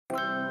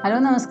Hello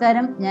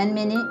നമസ്കാരം, ഞാൻ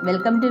mini.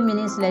 Welcome to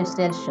മിനീസ് life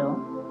style show.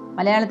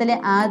 മലയാളത്തിലെ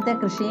ആദ്യത്തെ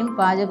കൃഷിയും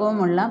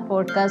പാചകവുമുള്ള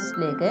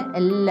പോഡ്കാസ്റ്റിലേക്ക്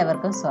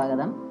എല്ലാവർക്കും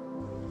സ്വാഗതം.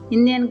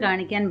 ഇന്ന് ഞാൻ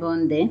കാണിക്കാൻ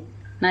പോകുന്നത്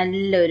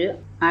നല്ലൊരു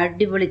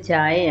അടിപൊളി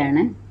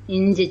ചായയാണ്,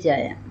 ഇഞ്ചി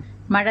ചായ.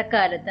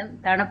 മഴക്കാലത്തും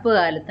തണുപ്പ്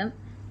കാലത്തും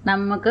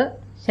നമുക്ക്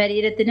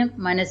ശരീരത്തിനും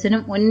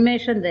മനസ്സിനും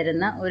ഉന്മേഷം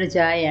തരുന്ന ഒരു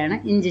ചായയാണ്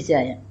ഇഞ്ചി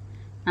ചായ.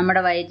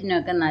 നമ്മുടെ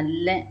വയറ്റിനൊക്കെ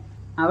നല്ല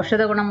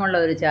ഔഷധ ഗുണമുള്ള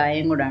ഒരു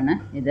ചായയും കൂടാണ്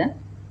ഇത്.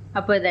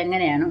 അപ്പോൾ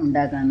ഇതെങ്ങനെയാണ്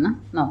ഉണ്ടാക്കാമെന്ന്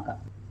നോക്കാം.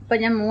 അപ്പോൾ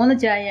ഞാൻ 3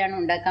 ചായയാണ്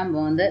ഉണ്ടാക്കാൻ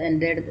പോകുന്നത്.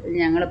 എൻ്റെ അടുത്ത്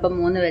ഞങ്ങളിപ്പോൾ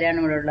 3 പേരാണ്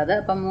ഇവിടെ ഉള്ളത്.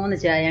 അപ്പം 3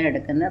 ചായയാണ്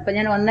എടുക്കുന്നത്. അപ്പം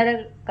ഞാൻ 1.5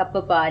 കപ്പ്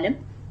പാലും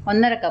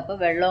 1.5 കപ്പ്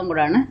വെള്ളവും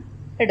കൂടാണ്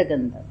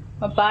എടുക്കുന്നത്.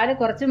 അപ്പം പാല്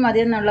കുറച്ച് മതി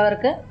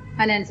എന്നുള്ളവർക്ക്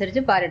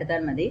അതിനനുസരിച്ച്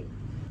പാലെടുത്താൽ മതി.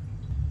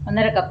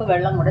 1.5 കപ്പ്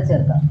വെള്ളം കൂടെ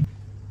ചേർക്കാം.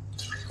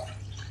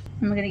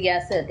 നമുക്കിനി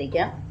ഗ്യാസ്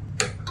കത്തിക്കാം.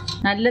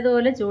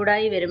 നല്ലതുപോലെ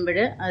ചൂടായി വരുമ്പോൾ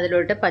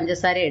അതിലോട്ട്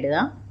പഞ്ചസാര ഇടുക.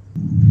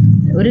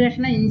 ഒരു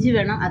കഷ്ണം ഇഞ്ചി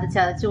വേണം, അത്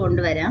ചതച്ച്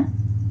കൊണ്ടുവരാം.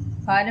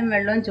 പാലും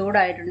വെള്ളവും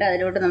ചൂടായിട്ടുണ്ട്.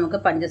 അതിലോട്ട് നമുക്ക്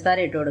പഞ്ചസാര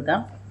ഇട്ട്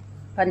കൊടുക്കാം.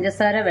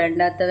 പഞ്ചസാര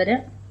വേണ്ടാത്തവർ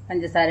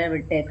പഞ്ചസാര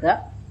വിട്ടേക്കുക.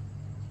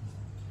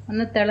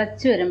 ഒന്ന്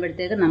തിളച്ച്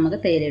വരുമ്പോഴത്തേക്ക് നമുക്ക്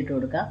തേയില ഇട്ട്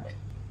കൊടുക്കാം.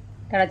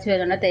 തിളച്ച്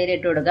വരുന്നുണ്ട്, തേയില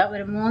ഇട്ട് കൊടുക്കാം.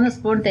 ഒരു 3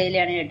 സ്പൂൺ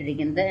തേയിലയാണ്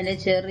ഇട്ടിരിക്കുന്നത്. അതിൻ്റെ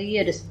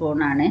ചെറിയൊരു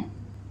സ്പൂണാണ്.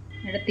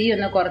 എന്നിട്ട് തീ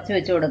ഒന്ന് കുറച്ച്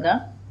വെച്ച് കൊടുക്കാം.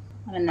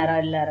 അങ്ങനെ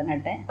നിറമെല്ലാം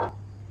ഇറങ്ങട്ടെ.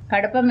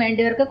 കടുപ്പം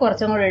വേണ്ടിയവർക്ക്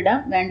കുറച്ചും കൂടെ ഇടാം,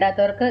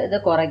 വേണ്ടാത്തവർക്ക് ഇത്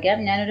കുറയ്ക്കാം.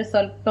 ഞാനൊരു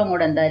സ്വല്പം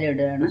കൂടെ എന്തായാലും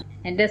ഇടുകയാണ്.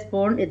 എൻ്റെ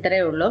സ്പൂൺ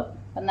ഇത്രയേ ഉള്ളൂ.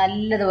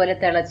 നല്ലതുപോലെ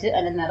തിളച്ച്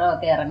അതിൻ്റെ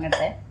നിറമൊക്കെ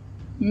ഇറങ്ങട്ടെ.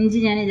 ഇഞ്ചി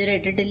ഞാൻ ഇതുവരെ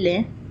ഇട്ടിട്ടില്ലേ.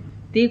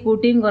 തീ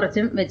കൂട്ടിയും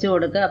കുറച്ചും വെച്ച്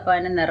കൊടുക്കുക. അപ്പോൾ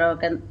അതിൻ്റെ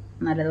നിറമൊക്കെ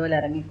നല്ലതുപോലെ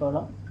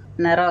ഇറങ്ങിക്കോളും.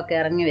 നിറമൊക്കെ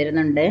ഇറങ്ങി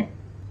വരുന്നുണ്ട്.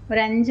 ഒരു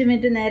 5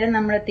 മിനിറ്റ് നേരം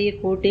നമ്മൾ തീ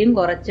കൂട്ടിയും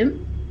കുറച്ചും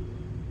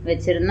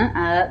വെച്ചിരുന്ന്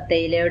ആ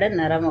തേയിലയുടെ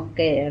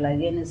നിറമൊക്കെ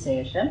ഇളകിയതിന്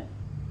ശേഷം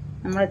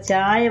നമ്മൾ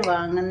ചായ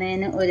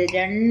വാങ്ങുന്നതിന് ഒരു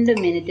 2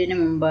 മിനിറ്റിന്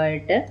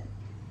മുമ്പായിട്ട്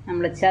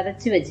നമ്മൾ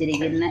ചതച്ച്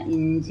വെച്ചിരിക്കുന്ന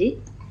ഇഞ്ചി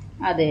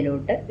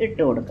അതിലോട്ട്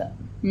ഇട്ട് കൊടുക്കുക.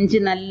 ഇഞ്ചി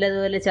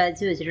നല്ലതുപോലെ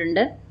ചതച്ച്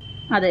വെച്ചിട്ടുണ്ട്,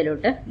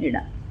 അതിലോട്ട്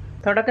ഇടാം.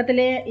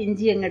 തുടക്കത്തിലെ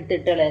ഇഞ്ചി അങ്ങ്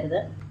എടുത്തിട്ട് കളയരുത്.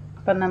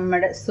 അപ്പം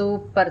നമ്മുടെ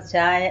സൂപ്പർ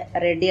ചായ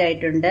റെഡി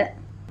ആയിട്ടുണ്ട്.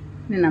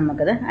 ഇനി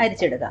നമുക്കത്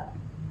അരിച്ചെടുക്കാം.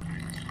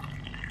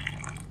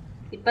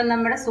 ഇപ്പം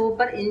നമ്മുടെ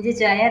സൂപ്പർ ഇഞ്ചി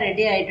ചായ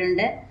റെഡി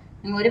ആയിട്ടുണ്ട്.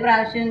 നിങ്ങൾ ഒരു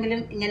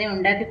പ്രാവശ്യമെങ്കിലും ഇങ്ങനെ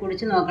ഉണ്ടാക്കി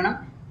കുടിച്ച് നോക്കണം.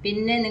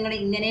 പിന്നെ നിങ്ങൾ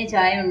ഇങ്ങനെ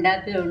ചായ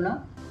ഉണ്ടാക്കുകയുള്ളൂ.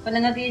 അപ്പം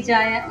നിങ്ങൾക്ക് ഈ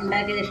ചായ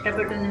ഉണ്ടാക്കിയത്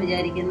ഇഷ്ടപ്പെട്ടു എന്ന്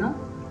വിചാരിക്കുന്നു.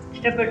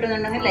 ഇഷ്ടപ്പെട്ടു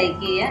എന്നുണ്ടെങ്കിൽ ലൈക്ക്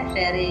ചെയ്യുക,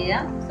 ഷെയർ ചെയ്യുക,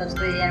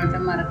 സബ്സ്ക്രൈബ്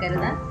ചെയ്യാനൊട്ടും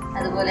മറക്കരുത്.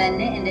 അതുപോലെ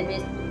തന്നെ എൻ്റെ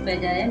ഫേസ്ബുക്ക്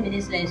പേജായ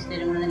മിനീസ് ലൈഫ്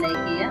സ്റ്റൈലും കൂടെ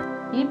ലൈക്ക് ചെയ്യുക.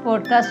 ഈ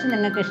പോഡ്കാസ്റ്റ്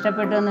നിങ്ങൾക്ക്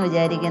ഇഷ്ടപ്പെട്ടു എന്ന്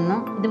വിചാരിക്കുന്നു.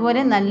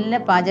 ഇതുപോലെ നല്ല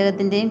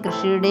പാചകത്തിൻ്റെയും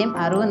കൃഷിയുടെയും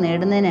അറിവ്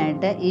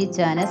നേടുന്നതിനായിട്ട് ഈ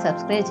ചാനൽ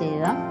സബ്സ്ക്രൈബ്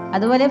ചെയ്യുക.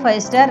 അതുപോലെ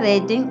 5 സ്റ്റാർ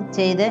റേറ്റിംഗ്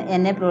ചെയ്ത്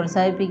എന്നെ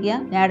പ്രോത്സാഹിപ്പിക്കുക.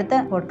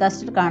 അടുത്ത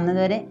പോഡ്കാസ്റ്റിൽ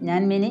കാണുന്നതുവരെ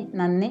ഞാൻ മിനി.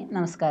 നന്ദി,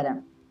 നമസ്കാരം.